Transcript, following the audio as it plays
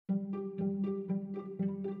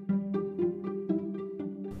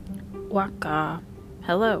Waka.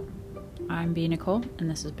 Hello, I'm B. Nicole,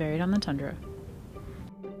 and this is Buried on the Tundra.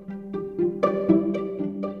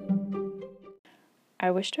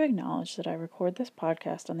 I wish to acknowledge that I record this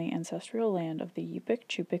podcast on the ancestral land of the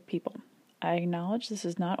Yupik-Chupik people. I acknowledge this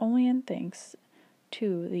is not only in thanks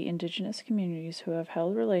to the indigenous communities who have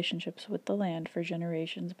held relationships with the land for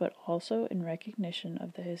generations, but also in recognition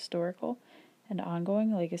of the historical and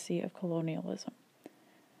ongoing legacy of colonialism.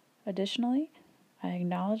 Additionally, I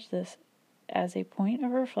acknowledge this as a point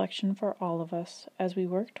of reflection for all of us as we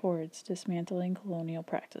work towards dismantling colonial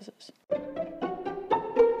practices.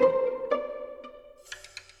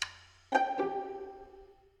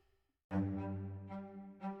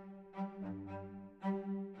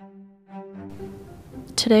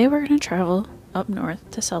 Today we're going to travel up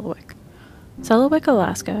north to Selawik. Selawik,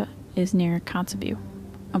 Alaska is near Kotzebue,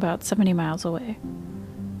 about 70 miles away.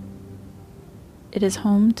 It is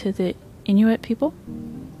home to the Inuit people.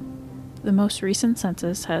 The most recent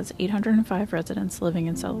census has 805 residents living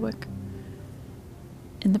in Selawik.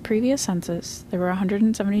 In the previous census, there were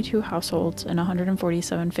 172 households and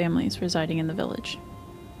 147 families residing in the village.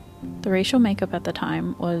 The racial makeup at the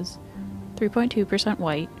time was 3.2%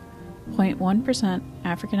 white, 0.1%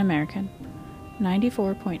 African American,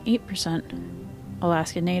 94.8%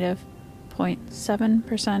 Alaskan Native,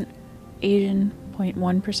 0.7% Asian,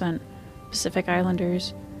 0.1% Pacific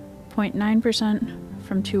Islanders, 0.9%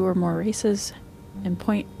 from two or more races, and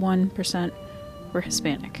 0.1% were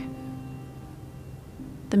Hispanic.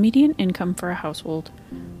 The median income for a household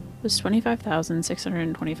was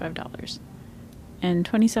 $25,625 and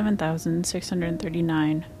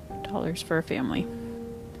 $27,639 for a family.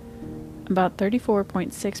 About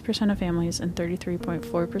 34.6% of families and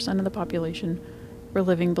 33.4% of the population were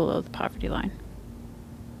living below the poverty line.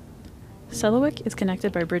 Selawik is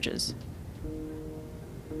connected by bridges.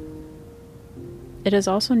 It is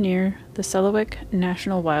also near the Selawik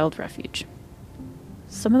National Wild Refuge.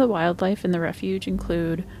 Some of the wildlife in the refuge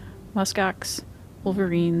include muskox,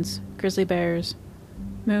 wolverines, grizzly bears,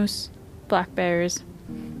 moose, black bears,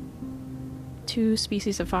 2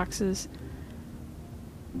 species of foxes,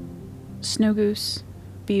 snow goose,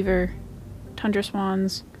 beaver, tundra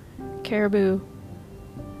swans, caribou,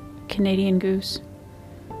 Canadian goose,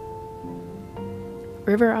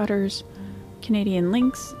 river otters, Canadian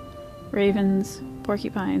lynx, ravens,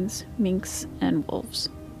 porcupines, minks, and wolves.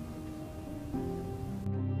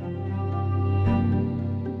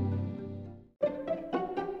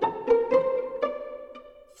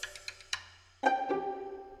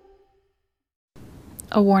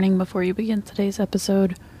 A warning before you begin today's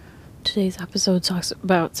episode. Today's episode talks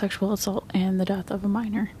about sexual assault and the death of a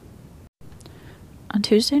minor. On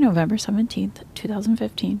Tuesday, November 17th,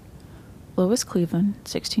 2015, Lois Cleveland,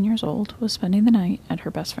 16 years old, was spending the night at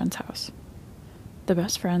her best friend's house. The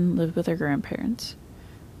best friend lived with her grandparents.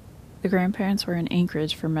 The grandparents were in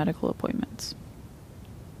Anchorage for medical appointments.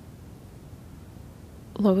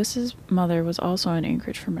 Lois's mother was also in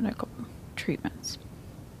Anchorage for medical treatments.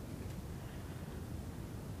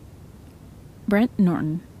 Brent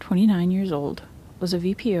Norton, 29 years old, was a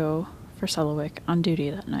VPO for Selawik on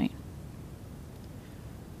duty that night.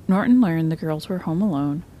 Norton learned the girls were home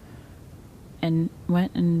alone and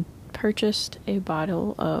went and purchased a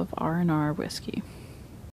bottle of R&R whiskey.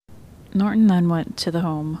 Norton then went to the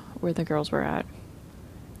home where the girls were at.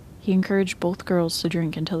 He encouraged both girls to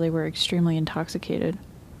drink until they were extremely intoxicated.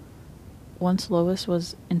 Once Lois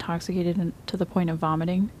was intoxicated to the point of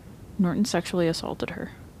vomiting, Norton sexually assaulted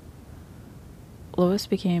her. Lois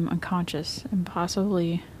became unconscious and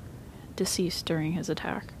possibly deceased during his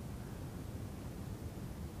attack.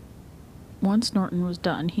 Once Norton was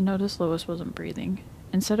done, he noticed Lois wasn't breathing.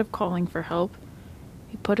 Instead of calling for help,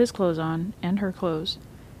 he put his clothes on and her clothes,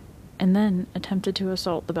 and then attempted to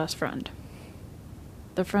assault the best friend.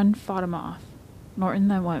 The friend fought him off. Norton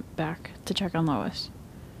then went back to check on Lois.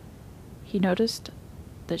 He noticed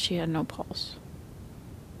that she had no pulse.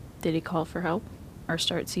 Did he call for help or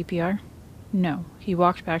start CPR? No, he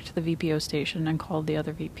walked back to the VPO station and called the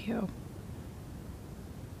other VPO.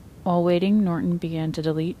 While waiting, Norton began to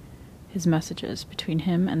delete his messages between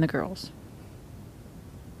him and the girls.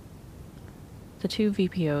 The 2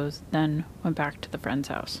 VPOs then went back to the friend's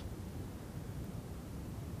house.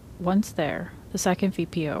 Once there, the second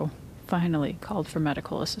VPO finally called for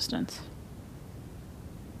medical assistance.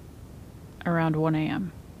 Around 1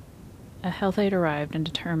 a.m., a health aide arrived and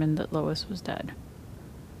determined that Lois was dead.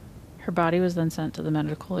 Her body was then sent to the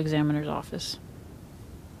medical examiner's office.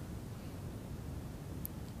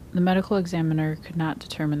 The medical examiner could not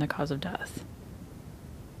determine the cause of death.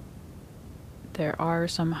 There are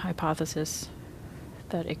some hypotheses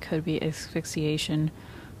that it could be asphyxiation,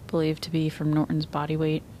 believed to be from Norton's body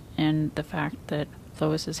weight and the fact that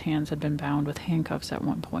Lois's hands had been bound with handcuffs at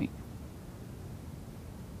one point.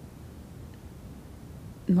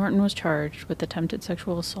 Norton was charged with attempted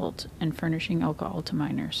sexual assault and furnishing alcohol to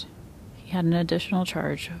minors. He had an additional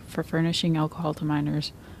charge for furnishing alcohol to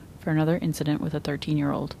minors for another incident with a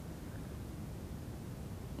 13-year-old.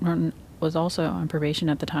 Norton was also on probation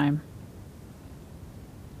at the time.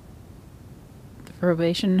 The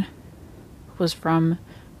probation was from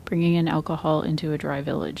bringing in alcohol into a dry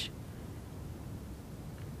village.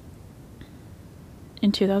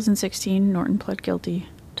 In 2016, Norton pled guilty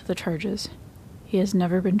to the charges. He has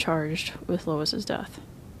never been charged with Lois's death.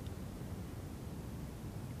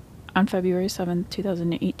 On February 7,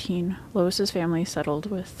 2018, Lois's family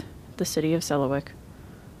settled with the city of Sellewick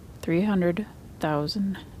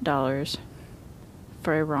 $300,000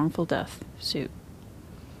 for a wrongful death suit.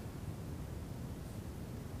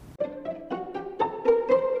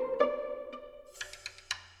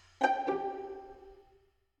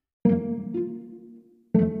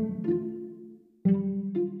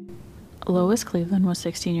 Lois Cleveland was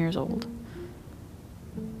 16 years old.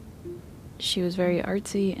 She was very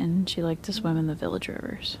artsy and she liked to swim in the village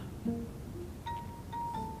rivers.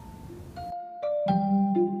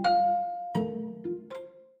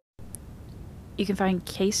 You can find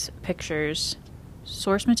case pictures,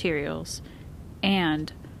 source materials,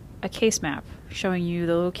 and a case map showing you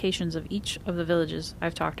the locations of each of the villages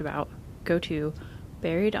I've talked about. Go to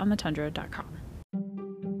buriedontheTundra.com.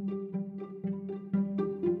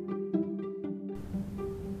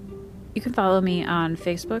 You can follow me on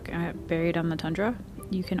Facebook at Buried on the Tundra.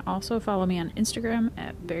 You can also follow me on Instagram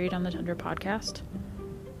at Buried on the Tundra Podcast.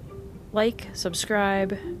 Like,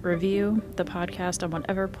 subscribe, review the podcast on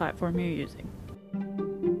whatever platform you're using.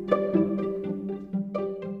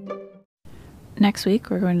 Next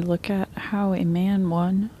week, we're going to look at how a man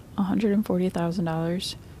won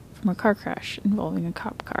 $140,000 from a car crash involving a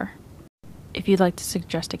cop car. If you'd like to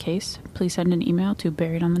suggest a case, please send an email to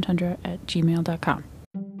buriedontheTundra@gmail.com.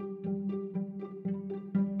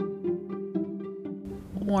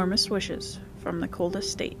 Warmest wishes from the coldest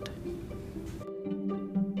state.